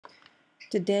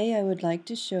Today I would like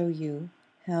to show you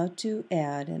how to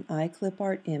add an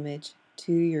iClipArt image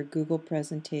to your Google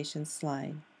presentation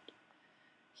slide.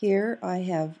 Here I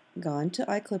have gone to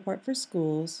iClipArt for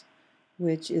Schools,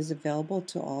 which is available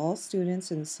to all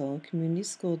students in the Solo Community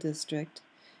School District.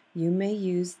 You may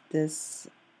use this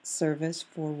service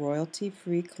for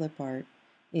royalty-free clip art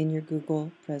in your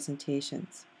Google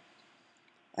presentations.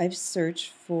 I've searched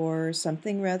for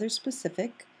something rather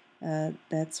specific.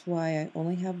 That's why I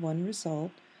only have one result.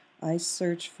 I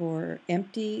searched for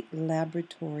empty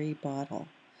laboratory bottle.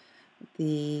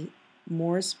 The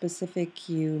more specific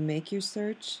you make your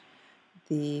search,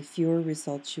 the fewer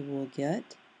results you will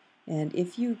get. And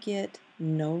if you get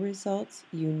no results,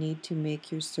 you need to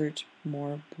make your search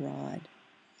more broad.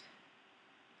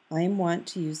 I want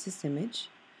to use this image,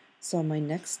 so my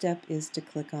next step is to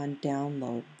click on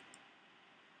Download.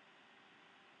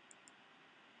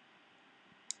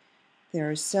 There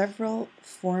are several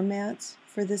formats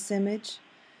for this image.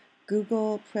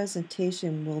 Google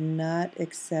Presentation will not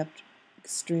accept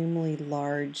extremely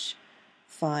large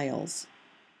files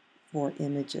for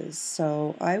images,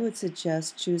 so I would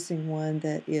suggest choosing one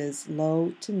that is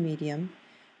low to medium,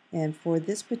 and for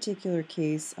this particular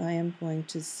case I am going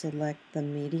to select the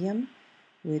medium,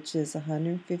 which is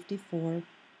 154.7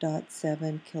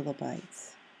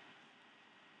 kilobytes.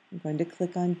 I'm going to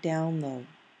click on Download.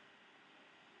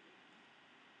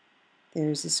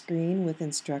 There's a screen with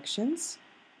instructions,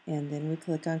 and then we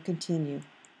click on Continue.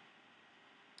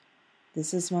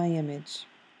 This is my image.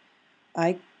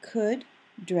 I could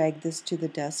drag this to the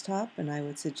desktop, and I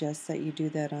would suggest that you do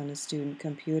that on a student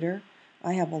computer.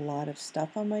 I have a lot of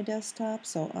stuff on my desktop,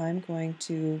 so I'm going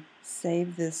to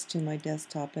save this to my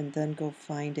desktop and then go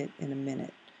find it in a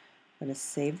minute. I'm going to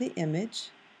save the image.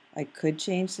 I could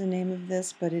change the name of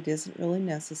this, but it isn't really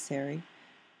necessary.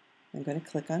 I'm going to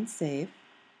click on Save.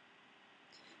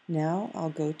 Now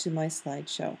I'll go to my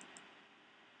slideshow.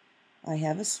 I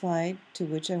have a slide to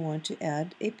which I want to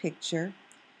add a picture.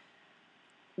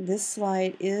 This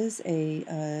slide is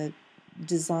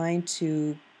designed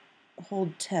to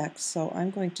hold text, so I'm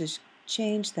going to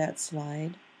change that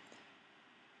slide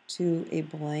to a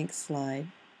blank slide,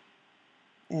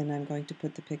 and I'm going to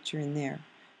put the picture in there.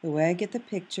 The way I get the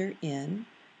picture in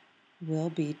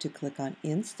will be to click on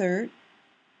Insert,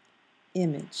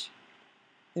 Image.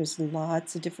 There's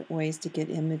lots of different ways to get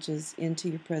images into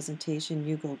your presentation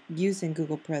using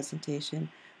Google Presentation,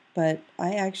 but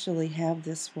I actually have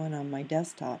this one on my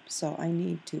desktop, so I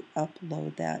need to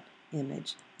upload that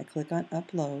image. I click on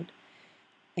Upload,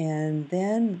 and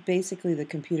then basically the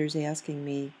computer's asking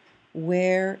me,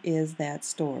 where is that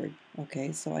stored?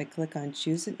 Okay, so I click on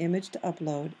Choose an Image to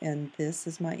Upload, and this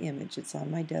is my image. It's on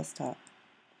my desktop.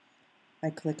 I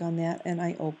click on that and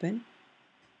I open.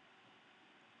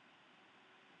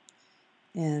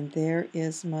 And there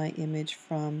is my image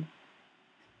from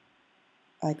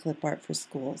iClipArt for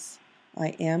Schools. I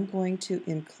am going to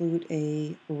include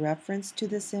a reference to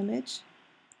this image.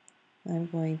 I'm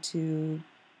going to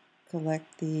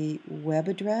collect the web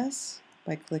address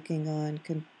by clicking on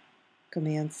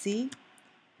Command C.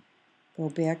 Go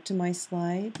back to my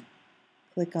slide,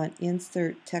 click on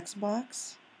Insert Text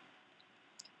Box,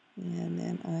 and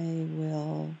then I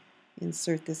will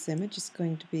insert this image. It's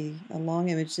going to be a long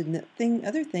image, and the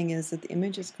other thing is that the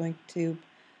image is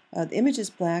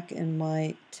black and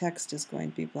my text is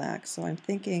going to be black. So I'm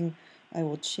thinking I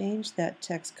will change that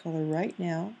text color right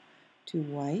now to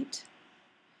white,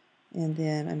 and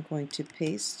then I'm going to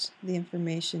paste the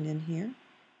information in here,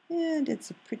 and it's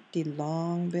a pretty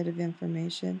long bit of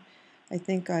information. I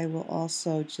think I will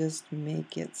also just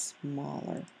make it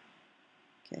smaller.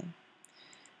 Okay.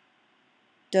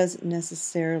 Doesn't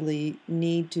necessarily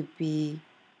need to be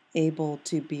able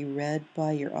to be read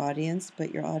by your audience,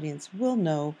 but your audience will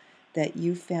know that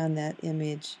you found that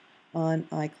image on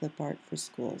iClipArt for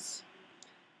Schools.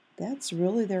 That's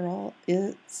really all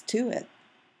is to it.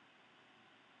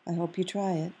 I hope you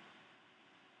try it.